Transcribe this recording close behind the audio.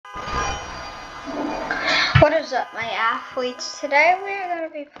What is up, my athletes? Today we are going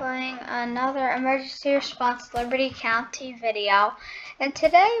to be playing another emergency response Liberty County video, and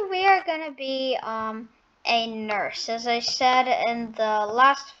today we are going to be a nurse, as I said in the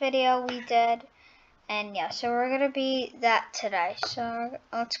last video we did. And yeah, so we're going to be that today. So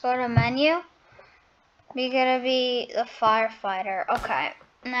let's go to menu. We're going to be the firefighter. Okay,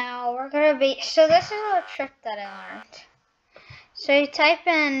 now we're going to be, so this is a trick that I learned. So you type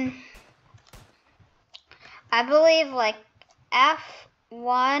in, I believe, like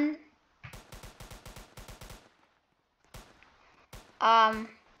F1,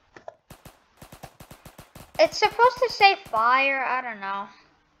 it's supposed to say fire, I don't know.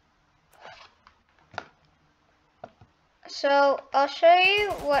 So I'll show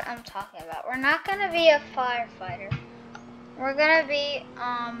you what I'm talking about. We're not gonna be a firefighter. We're gonna be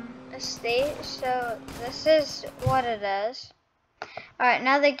a state, so this is what it is. Alright,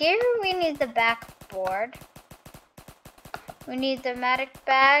 now the gear, we need the backboard. We need the medic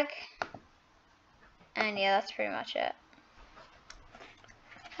bag. And yeah, that's pretty much it.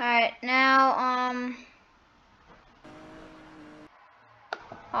 Alright, now,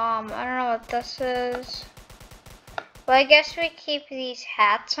 I don't know what this is. Well, I guess we keep these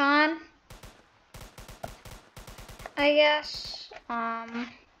hats on. I guess,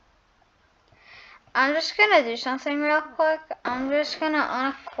 I'm just gonna do something real quick. I'm just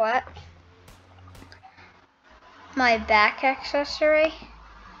gonna unequip my back accessory.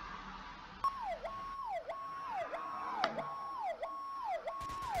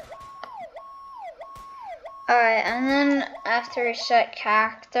 Alright, and then I have to reset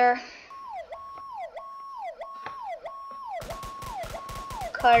character.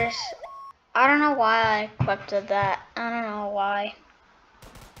 Cause I don't know why I equipped that. I don't know why.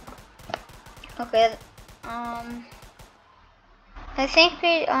 Okay, I think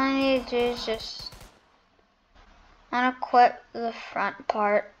we all need to do is just unequip the front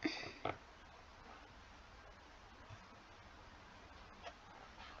part.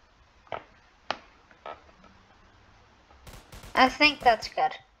 I think that's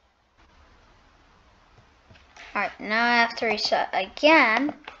good. Alright, now I have to reset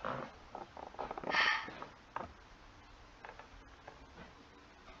again.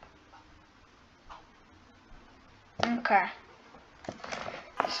 Okay.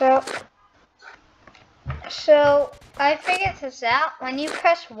 So I figured this out. When you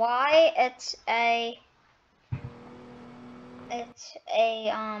press Y, it's a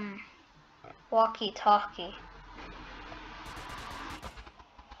walkie-talkie.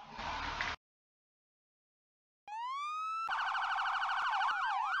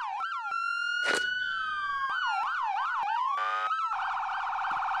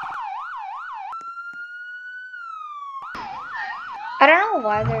 I don't know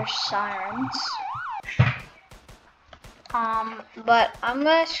why there's sirens. But I'm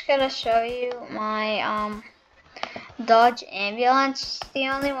just gonna show you my Dodge ambulance. It's the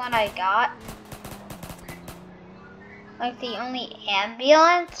only one I got. Like the only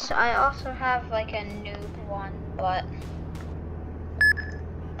ambulance. I also have like a noob one, but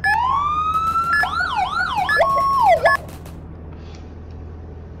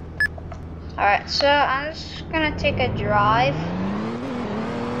alright, so I'm just gonna take a drive.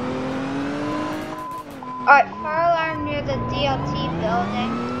 Alright, fire alarm near the DLT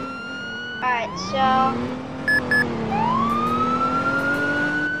building. Alright, so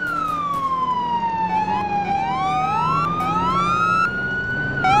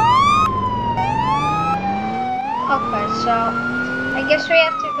okay, so I guess we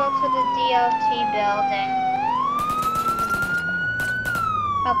have to go to the DLT building.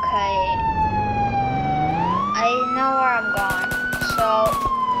 Okay, I know where I'm going, so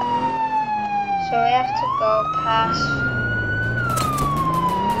we have to go past.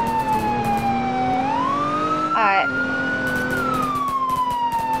 Alright.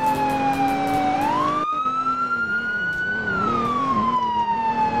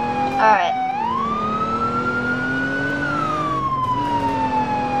 Alright.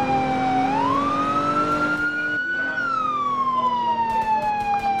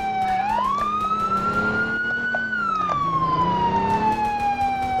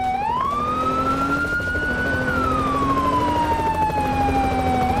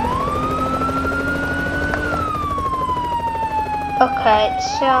 Okay,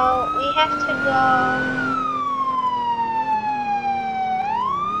 so we have to go,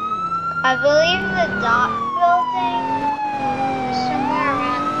 I believe the dot building is somewhere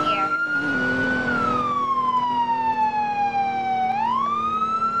around here.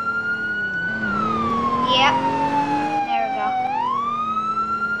 Yep, there we go.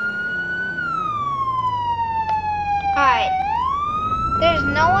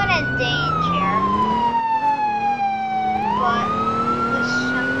 in danger. But the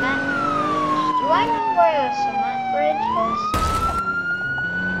cement bridge. Do I know where the cement bridge is?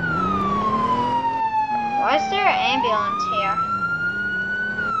 Why is there an ambulance here?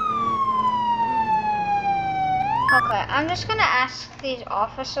 Okay, I'm just gonna ask these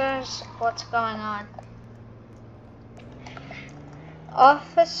officers what's going on.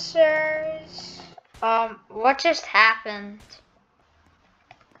 Officers, what just happened?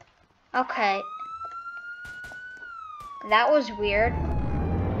 Okay. That was weird.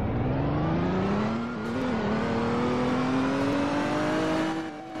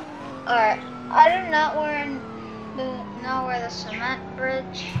 Alright, I do not know where the cement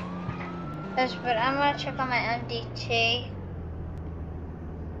bridge is, but I'm gonna check on my MDT.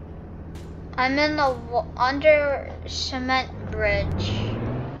 I'm in the under cement bridge.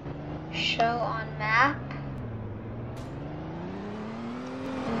 Show on map.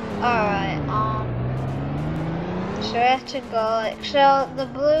 Alright, so we have to go, so the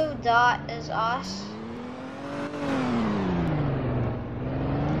blue dot is us.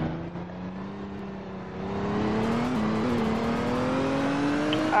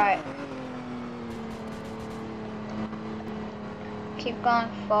 Alright. Keep going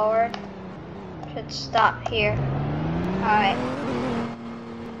forward. Should stop here. Alright.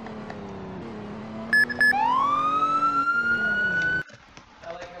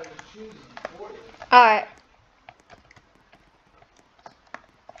 Alright.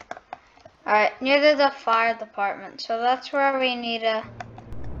 Alright, near the fire department. So that's where we need to...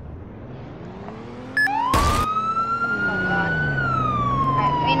 Oh god.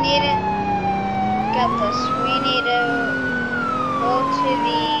 Alright, we need to get this. We need to go to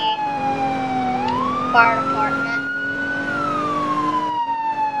the fire department.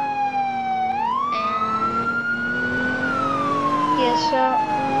 And... yeah, so...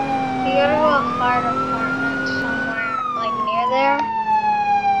 you gotta go to a fire department somewhere, like near there.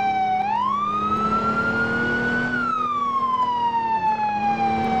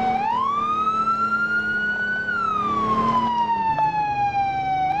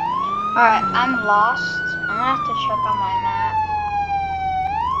 Alright, I'm lost. I'm gonna have to check on my map.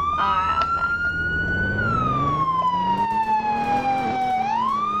 Alright, okay.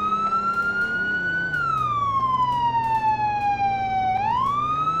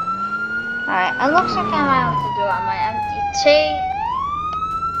 Alright, it looks like I might have to do it on my MDT.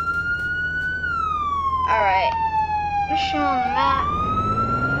 Alright, just show on the map.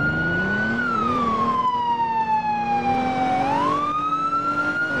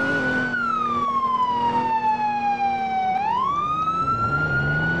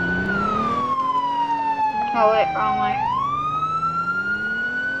 Oh wait, wrong way.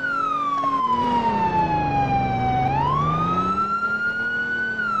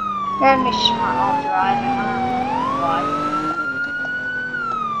 You gotta be smart while driving, huh? Why?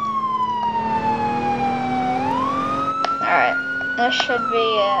 Alright, this should be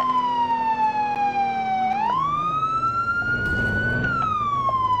it.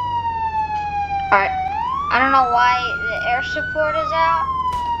 Alright, I don't know why the air support is out.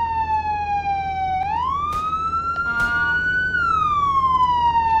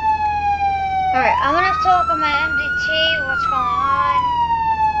 Alright, I'm gonna have to look at my MDT, what's going on.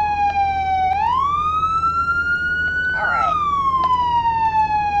 Alright.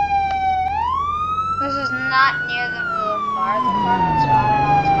 This is not near the fire department, so I don't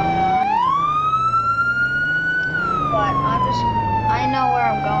know what's going on. But I know where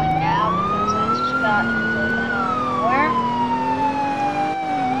I'm going now because I just got into the middle of nowhere.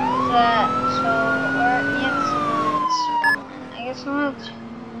 So we're near the civilian spawn. I guess I'm gonna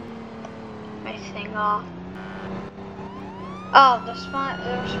my thing off. Oh, the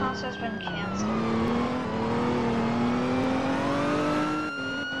response has been canceled.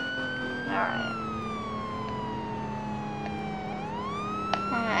 Alright.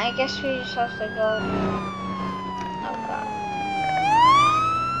 I guess we just have to go. Oh god.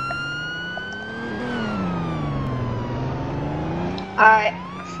 Alright,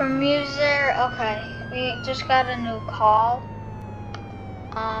 from user, okay. We just got a new call.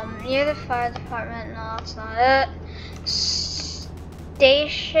 Near the fire department, no, that's not it.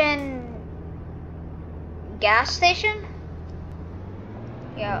 Gas station?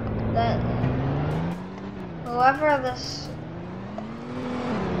 Yeah, whoever this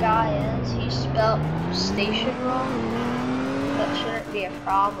guy is, he spelled station wrong. That shouldn't be a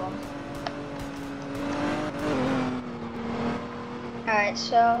problem. Alright,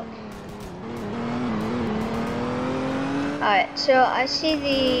 so I see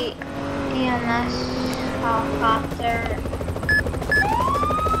the EMS helicopter.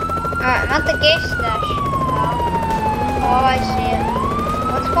 Alright, I'm at the gas station. Oh, I see it.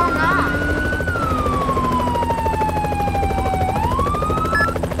 What's going on?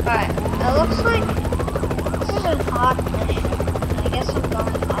 Alright, it looks like this is an odd mission. I guess I'm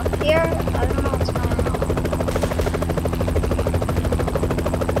going up here. I don't know what's going on.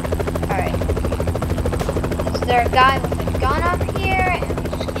 Alright. Is there a guy with a gun up here and we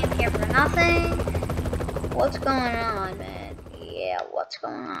just came here for nothing? What's going on, man? Yeah, what's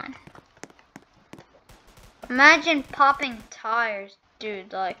going on? Imagine popping tires,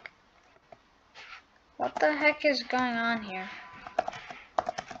 dude, like, what the heck is going on here?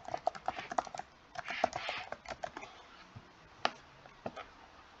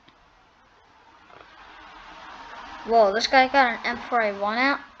 Whoa, this guy got an M4A1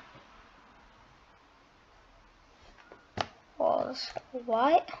 out? Whoa,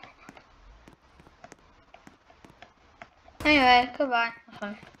 what? Anyway, goodbye.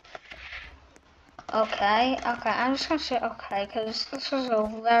 Okay, I'm just gonna say okay, because this was a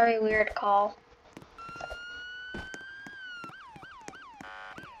very weird call.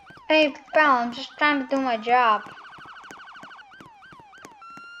 Hey, pal, I'm just trying to do my job.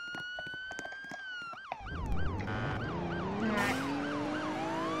 Alright.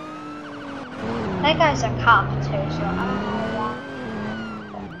 That guy's a cop too, so I don't know why.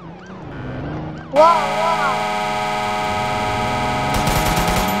 Whoa!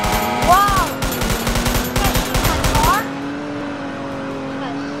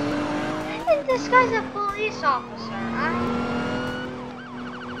 This guy's a police officer. What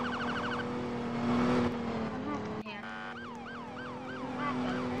happened here? What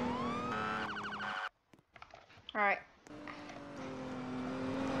happened? Alright.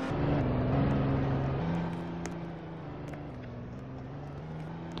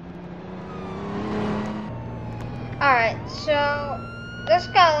 Alright, so this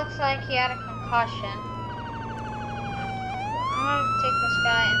guy looks like he had a concussion. I'm gonna take this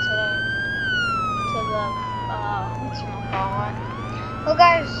guy into whatchamacallit. Well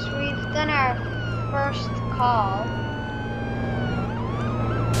guys, we've done our first call.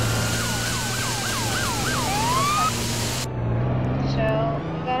 Okay. So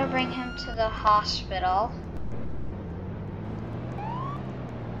we gotta bring him to the hospital.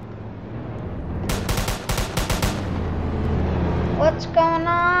 What's going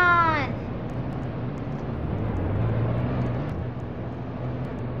on?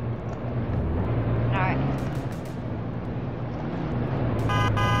 Alright,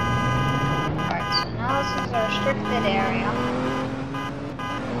 so now this is a restricted area.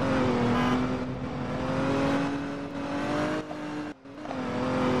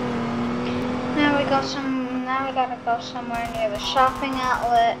 Now we gotta go somewhere near the shopping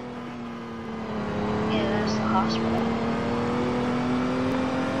outlet. Yeah, there's the hospital.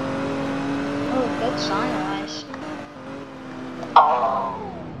 Oh, good sunrise. Oh!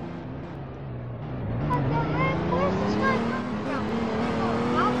 What the heck? Where's this guy coming from?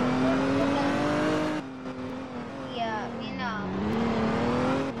 Yeah, you know.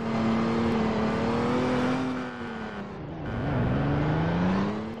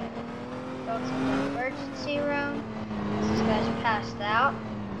 Go to the emergency room. This guy's passed out.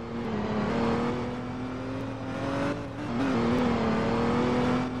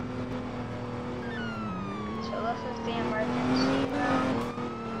 This is the emergency room.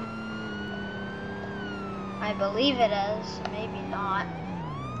 I believe it is, maybe not.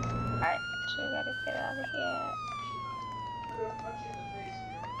 Alright, so we gotta get out of here.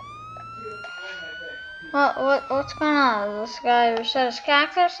 What's going on? Is this guy reset his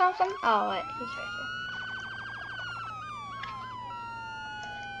character or something? Oh wait, he's right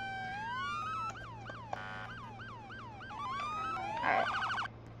here. Alright.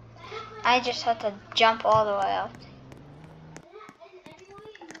 I just had to jump all the way up.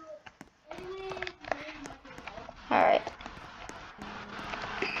 Alright.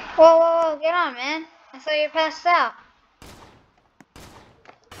 Whoa, get on, man. I thought you passed out.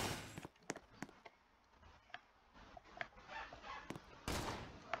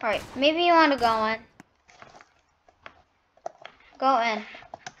 Alright, maybe you want to go in. Go in.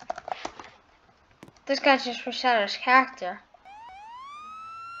 This guy just reset his character.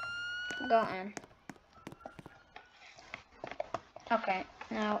 Go in. Okay,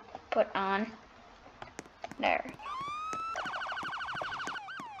 now put on. There.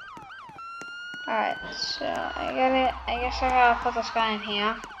 Alright, so I guess I gotta put this guy in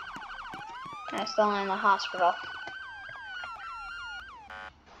here. I'm still in the hospital.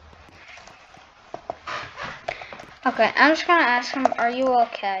 Okay, I'm just gonna ask him, are you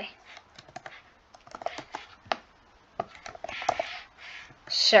okay?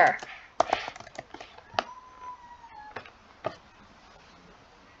 Sir,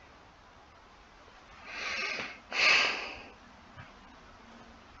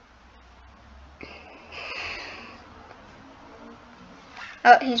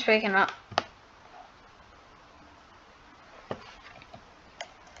 Oh, he's waking up.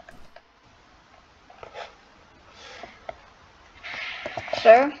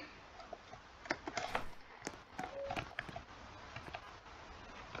 Sir?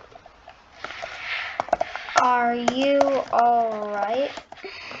 Are you alright?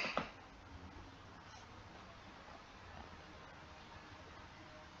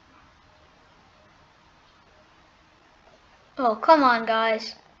 Oh, come on,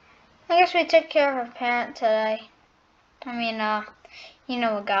 guys. I guess we took care of a parent today. I mean, you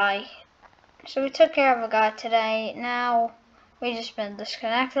know, a guy. So we took care of a guy today. Now, we just been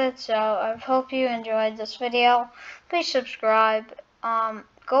disconnected. So I hope you enjoyed this video. Please subscribe.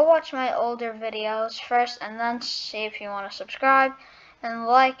 Go watch my older videos first and then see if you want to subscribe. And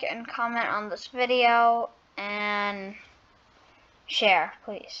like and comment on this video. And share,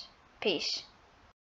 please. Peace.